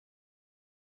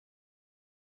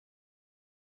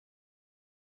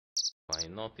Why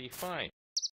not e5?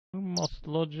 Most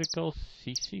logical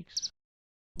c6.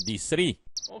 d3.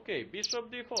 Okay, bishop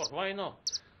d4, why not?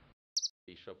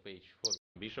 Bishop h4,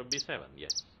 bishop b7,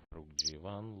 yes. Rook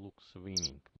g1 looks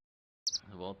winning.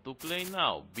 What to play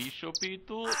now? Bishop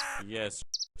e2? Yes.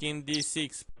 King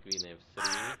d6. Queen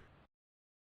f3.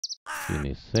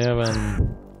 Queen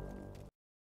e7.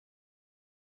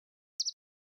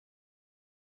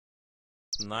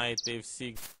 Knight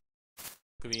f6.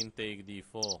 Queen take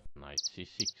d4. Knight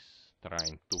c6,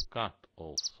 trying to cut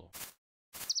also.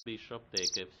 Bishop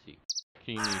take f6.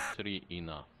 King e3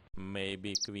 enough.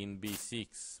 Maybe queen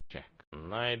b6. Check.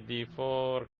 Knight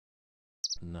d4.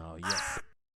 Now, yes.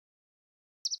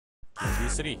 King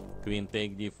d3. Queen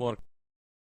take d4.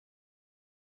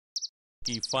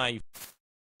 e5.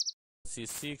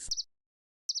 c6.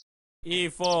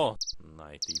 e4.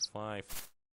 Knight e5.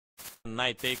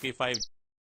 Knight take e5.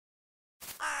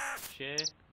 Check.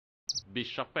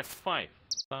 Bishop f5.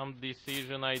 Some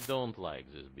decision I don't like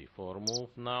this before move.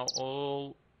 Now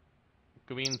all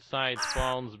queen side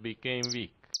pawns became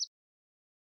weak.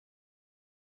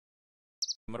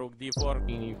 Rook d4.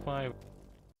 King e5.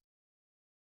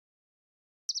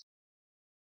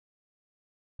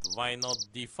 Why not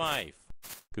d5?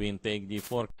 Queen take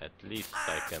d4. At least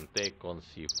I can take on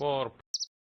c4.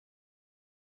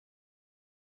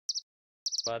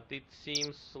 But it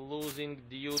seems losing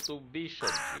due to bishop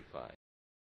g5.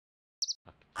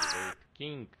 Activate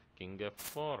king. King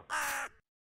f4.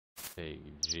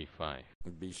 Take g5.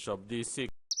 Bishop d6.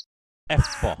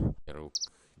 f4. Rook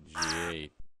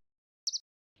g8.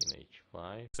 King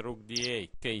h5. Rook d8.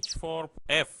 h4.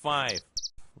 f5.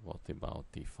 What about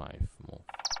e5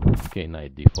 move? Okay,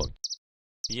 knight d4.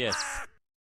 Yes.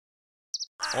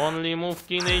 Only move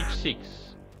king h6.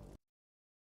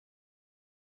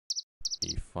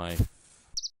 e5.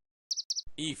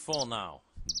 e4 now.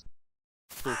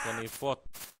 Took on e4.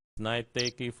 Knight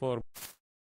take e4.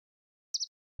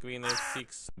 Queen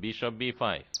f6. Bishop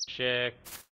b5. Check.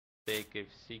 Take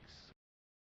f6.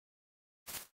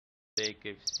 Take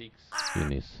f6.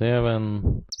 King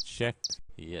e7. Check.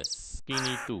 Yes. King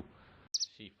e2.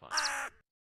 c5.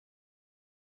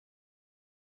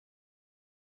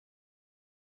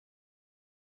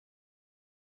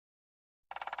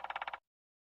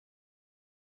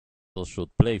 So should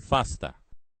play faster.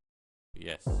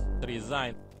 Yes.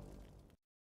 Resign.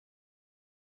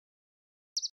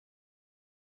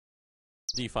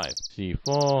 d5.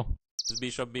 c4.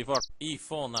 Bishop b4.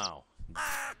 e4 now.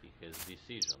 He has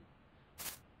decision.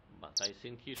 But I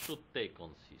think he should take on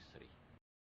c3.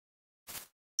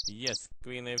 Yes.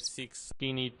 Queen f6.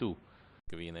 King e2.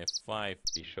 Queen f5.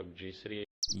 Bishop g3.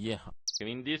 Yeah.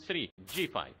 Queen d3.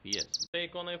 g5. Yes.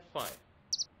 Take on f5.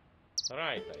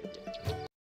 Right idea.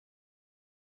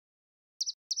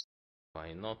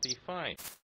 Why not e5?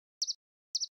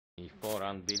 e4,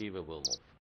 unbelievable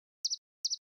move.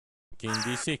 King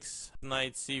d6.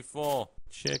 Knight c4.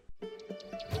 Check.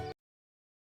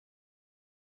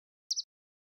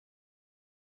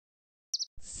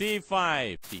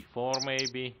 c5. c4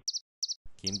 maybe.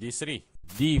 King d3.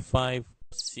 d5.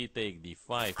 c take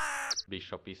d5.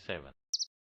 Bishop e7.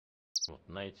 What,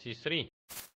 knight c3.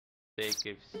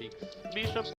 Take f6.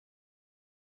 Bishop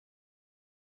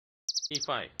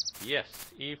e5. Yes,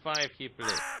 e5 he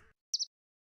played.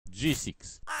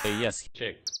 g6. Yes.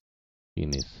 Check.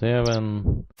 King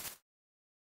e7.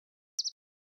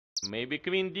 Maybe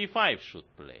queen d5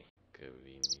 should play.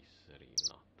 Queen e3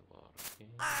 not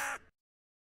working.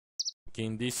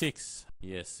 King d6.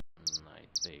 Yes. Knight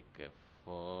take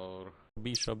f4.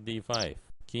 Bishop d5.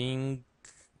 King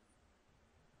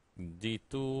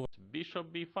d2.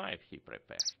 Bishop b5 he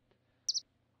prepared.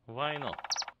 Why not?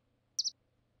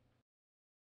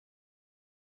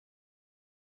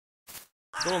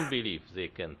 Don't believe they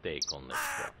can take on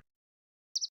f4.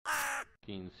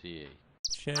 King c8.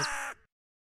 Check.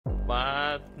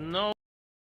 But no.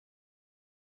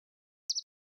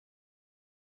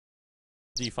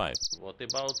 d5. What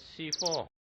about c4?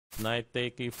 Knight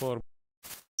take e4.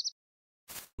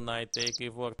 Knight take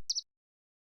e4.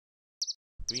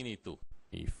 Queen e2.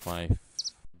 e5.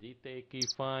 D take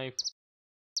e5.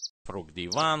 Rook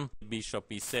d1. Bishop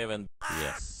e7.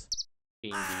 Yes.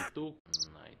 King d2.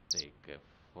 Knight take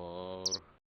f4.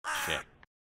 Check.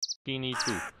 King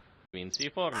e2. Queen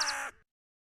c4.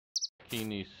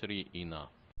 King e3 enough.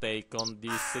 Take on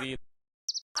d3.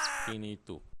 King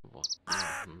e2. What?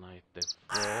 Knight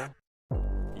f4.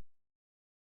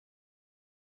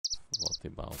 What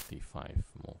about e5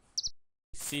 move?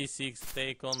 c6.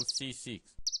 Take on c6.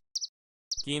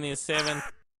 King e7.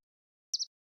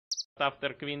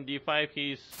 After queen d5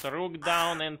 he is rook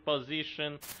down and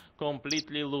position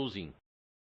completely losing.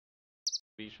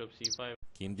 Bishop c5.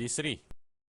 King d3.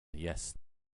 Yes.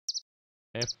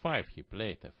 f5, he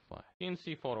played f5. King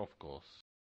c4, of course.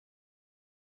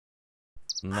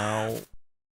 Now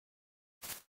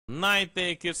knight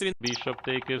take f3. Bishop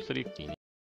take f3, king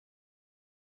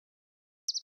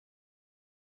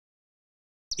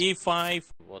e5.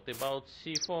 What about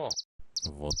c4?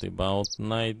 What about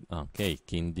knight? Okay,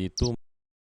 king d2.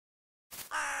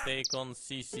 Take on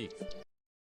c6.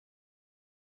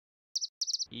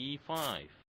 e5.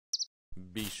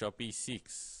 Bishop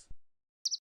e6.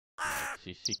 Knight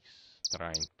c6,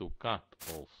 trying to cut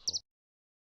also.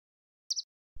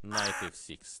 Knight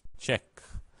f6. Check.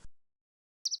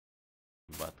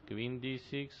 But queen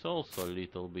d6 also a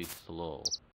little bit slow.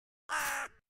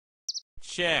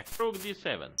 Check. Rook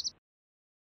d7.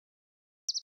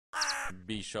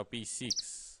 Bishop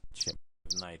e6. Check.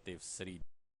 Knight f3.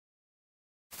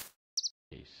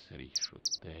 a3 should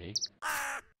take.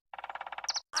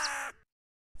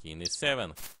 King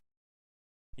e7.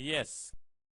 Yes.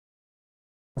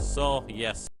 So,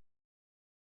 yes.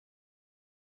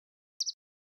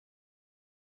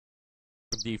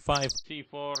 d5.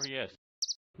 c4, yes.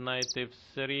 Knight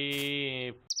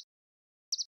f3.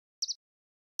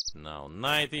 Now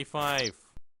knight e5.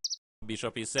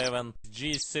 Bishop e7.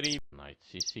 g3. Knight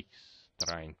c6,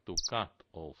 trying to cut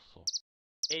also.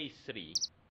 a3.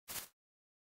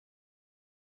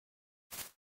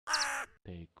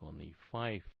 Take on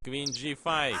e5. Queen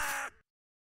g5.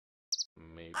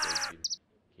 Maybe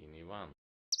king e1.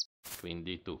 Queen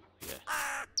d2, yes.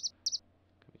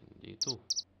 Queen d2.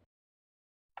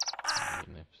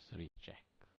 Queen f3, check.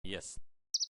 Yes.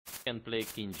 Can play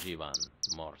king g1,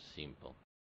 more simple.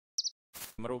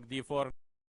 Rook d4.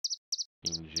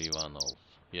 King g1 also,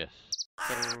 yes.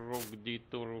 Rook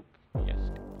d2, rook,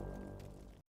 yes.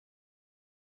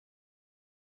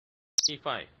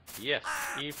 e5, yes.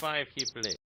 e5 he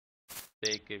played.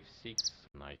 Take f6,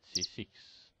 knight c6,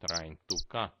 trying to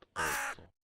cut also.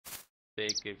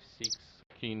 Take f6,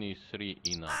 king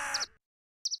e3 enough.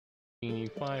 King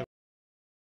e5.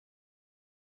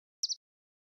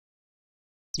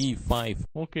 e5.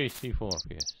 Okay,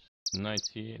 c4, yes. Knight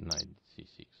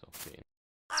c6, okay.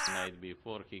 Knight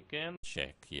b4 he can.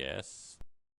 Check, yes.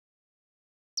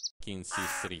 King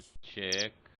c3.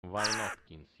 Check. Why not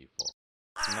king c4?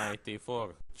 Knight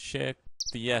e4. Check,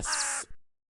 yes.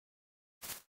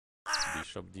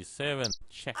 Bishop d7.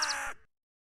 Check.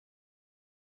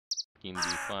 King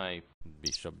d5.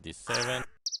 Bishop d7.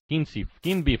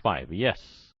 King b5,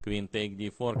 yes. Queen take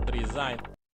d4. Resign.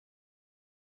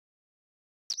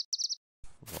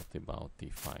 What about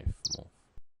e5 move?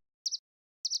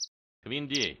 Queen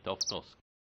d8, of course.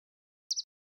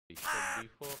 Bishop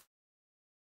d4.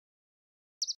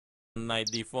 Knight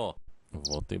d4.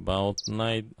 What about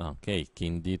knight? Okay,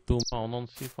 king d2. Pawn on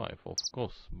c5, of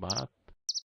course, but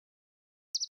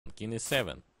King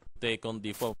e7. Take on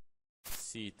d4.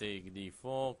 C take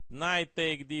d4. Knight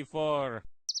take d4.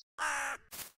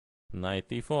 Knight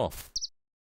e4.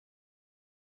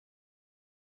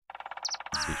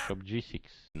 bishop g6.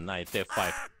 Knight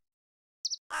f5.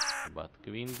 But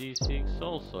queen d6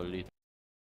 also little.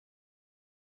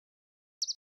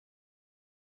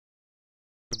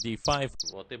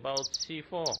 d5. What about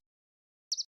c4?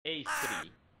 a3.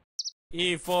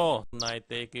 e4. Knight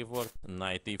take e4.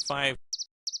 Knight e5.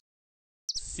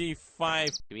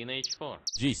 c5. Queen h4.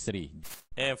 g3.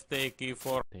 F take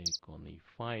e4. Take on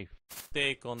e5.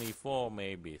 Take on e4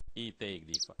 maybe. E take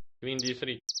d5. Queen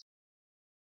d3.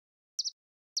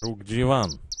 Rook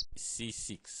g1.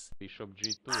 c6. Bishop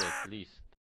g2 at least.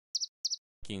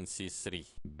 King c3.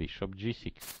 Bishop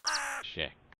g6.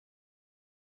 Check.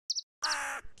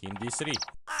 King d3.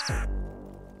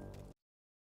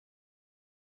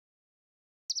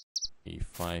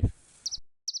 e5.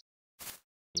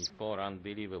 e4,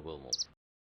 unbelievable move.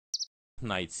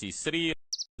 Knight c3.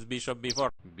 Bishop b4.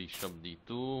 Bishop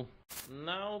d2.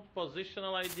 Now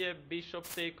positional idea, bishop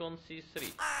take on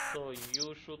c3. So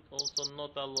you should also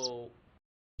not allow.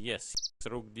 Yes.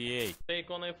 Rook d8.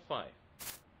 Take on f5.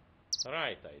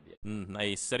 Right idea.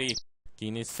 Knight e3.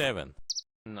 King e7.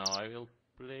 Now I will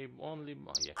play only.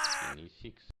 Yeah, king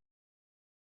e6.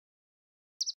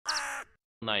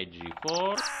 Knight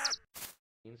g4.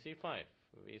 King c5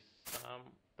 with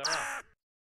some trap.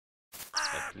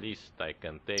 At least I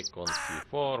can take on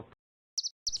c4.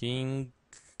 King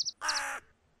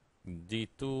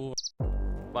d2.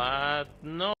 But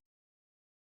no.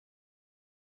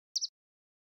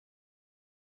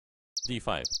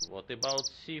 d5. What about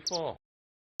c4?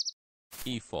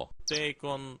 e4. Take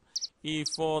on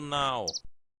e4 now.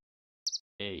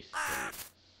 a3.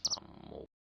 Some move.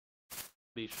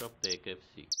 Bishop take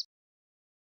f6.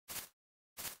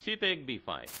 C take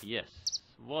b5, yes.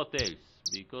 What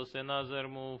else? Because another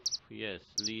move, yes,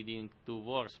 leading to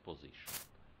worse position.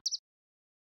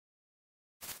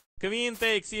 Queen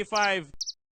takes e5.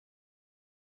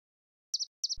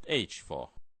 h4.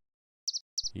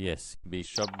 Yes,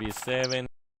 bishop b7.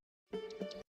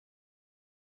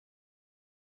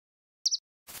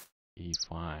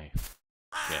 e5.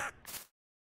 Check.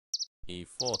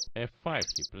 e4. f5,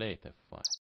 he played f5.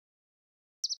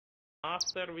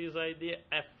 After this idea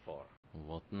f4.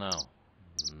 What now?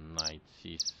 Knight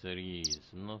c3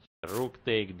 is not... Rook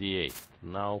take d8.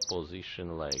 Now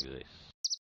position like this.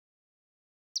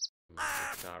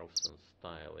 Maybe Carlsen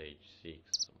style h6.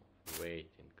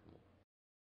 Waiting move.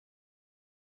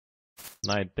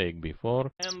 Knight take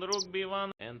b4 and rook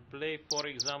b1 and play for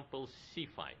example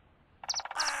c5.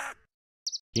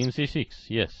 King c6,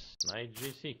 yes. Knight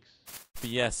g6.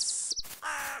 Yes.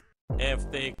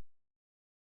 F take.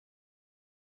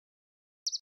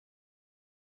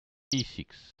 e6,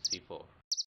 c4.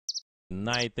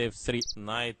 Knight f3.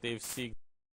 Knight f6.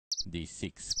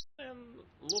 d6. And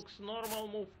looks normal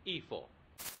move e4.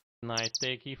 Knight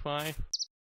take e5.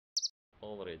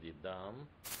 Already done.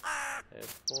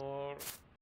 f4.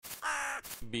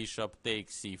 Bishop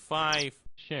takes c5.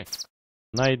 Check.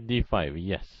 Knight d5,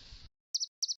 yes.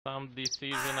 Some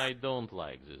decision I don't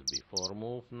like this before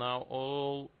move. Now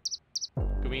all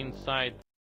queen side.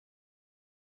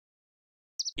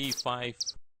 e5.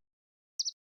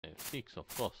 f6 of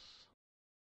course.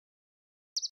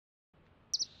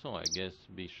 So I guess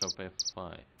bishop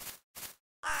f5.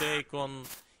 Take on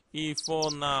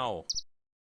e4 now.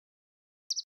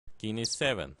 King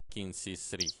e7. King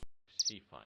c3.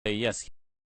 c5. Yes.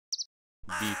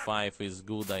 b5 is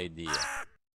good idea.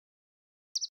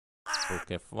 Rook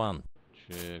f1.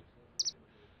 Check.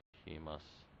 He must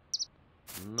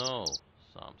know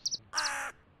something.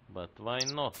 But why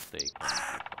not take on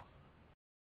b4?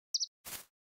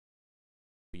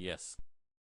 Yes.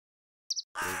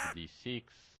 Rook d6.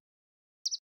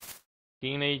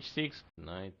 King h6.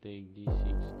 Knight take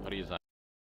d6. Resign.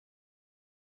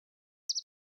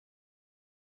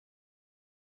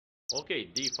 Okay,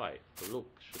 d5.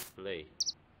 Look, should play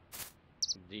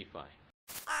d5.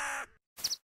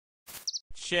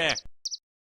 Check.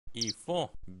 e4.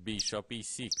 Bishop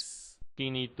e6.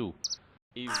 King e2.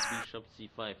 If bishop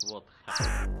c5, what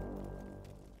happens?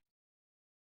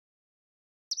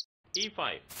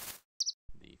 e5.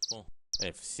 d4.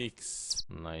 f6.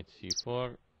 Knight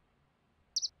c4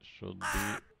 should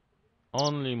be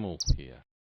only move here.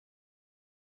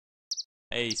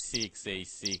 a6.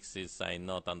 a6 is... I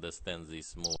not understand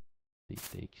this move. He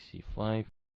takes c5.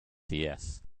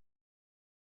 Yes.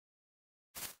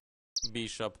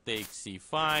 Bishop takes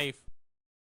c5.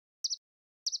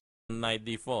 Knight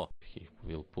d4. He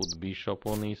will put bishop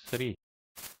on e3.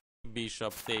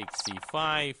 Bishop takes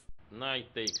c5.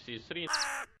 Knight takes e3.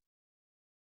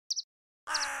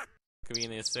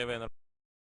 Queen e7.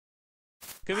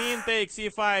 Queen takes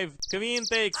e5. Queen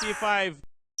takes e5.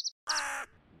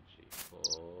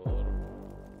 g4.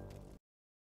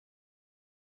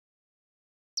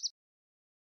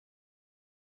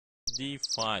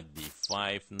 d5.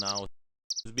 d5 now.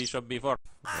 Bishop b4.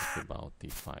 What about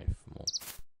e5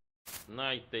 move?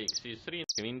 Knight takes e3.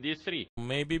 Queen d3.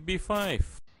 Maybe b5.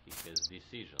 He has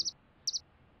decision.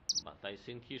 But I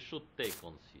think he should take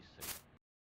on c3.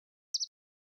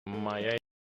 My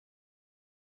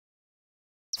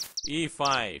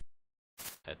e5.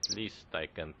 At least I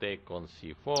can take on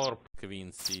c4.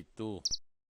 Queen c2.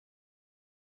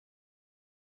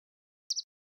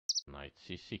 Knight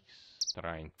c6.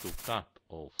 Trying to cut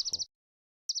also.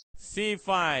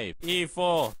 c5.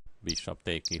 e4. Bishop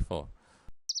take e4.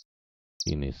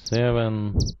 King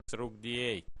e7. Rook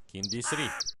d8. King d3.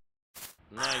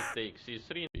 Knight takes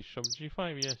e3. Bishop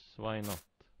g5, yes, why not?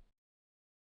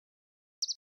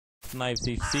 Knight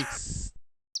c6.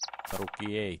 Rook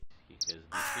e8. He has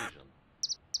decision.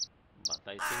 But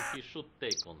I think he should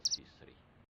take on c3.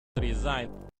 Resign.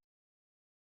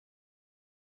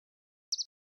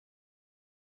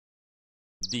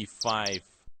 d5.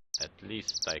 At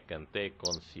least I can take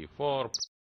on c4.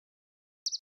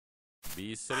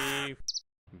 b3.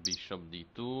 Bishop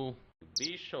d2.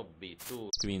 Bishop b2.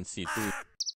 Queen c2.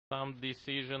 Some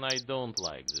decision I don't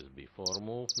like this before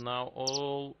move. Now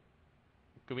all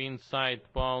queen side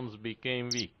pawns became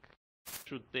weak.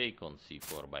 Should take on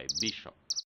c4 by bishop.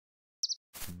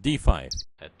 d5.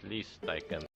 At least I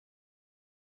can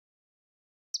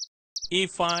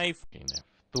e5. king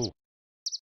f2.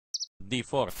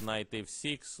 d4. Knight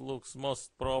f6 looks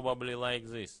most probably like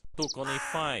this. Took on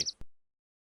e5.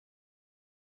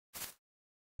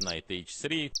 Knight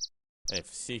h3.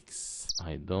 f6.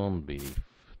 I don't believe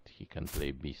he can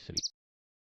play b3.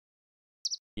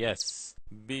 Yes.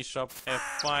 Bishop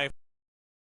f5.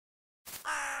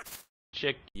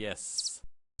 Check. Yes.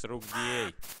 Rook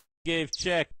d8. Gave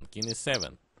check. King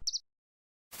e7.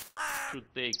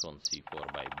 Should take on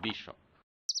c4 by bishop.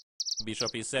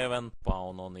 Bishop e7.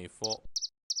 Pawn on e4.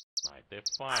 Knight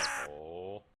f5.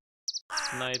 Oh.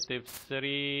 Knight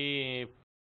f3.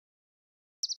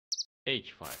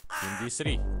 h5. King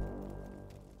d3.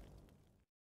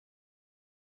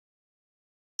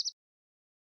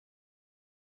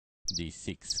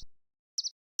 d6.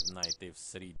 Knight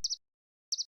f3.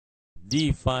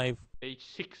 d5.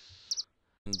 h6.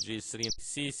 g3.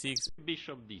 c6.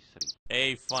 Bishop d3.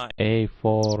 a5.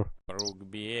 a4. Rook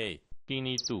b8. King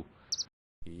e2.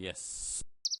 Yes.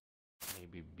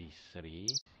 Maybe b3.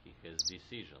 He has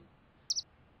decision.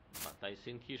 But I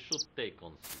think he should take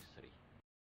on c3.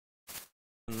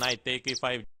 Knight take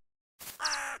e5.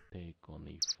 Take on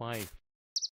e5.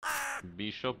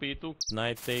 Bishop e2.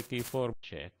 Knight take e4.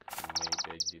 Check.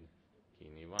 Maybe I did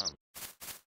king e1.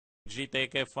 G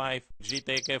take f5. G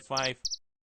take f5.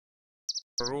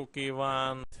 Rook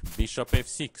e1. Bishop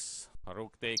f6.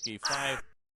 Rook take e5.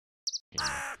 King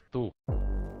f2.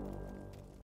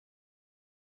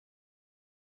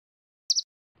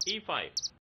 e5.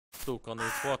 Took on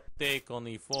e4. Take on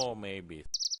e4 maybe.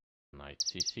 Knight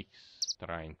c6.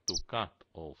 Trying to cut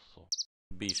also.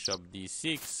 Bishop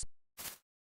d6.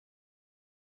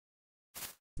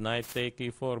 Knight take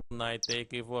e4. Knight take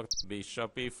e4.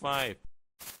 Bishop e5.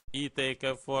 E take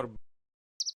f4.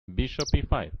 Bishop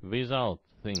e5 without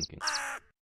thinking.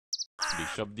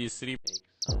 Bishop d3. Take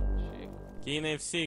some check. King f6.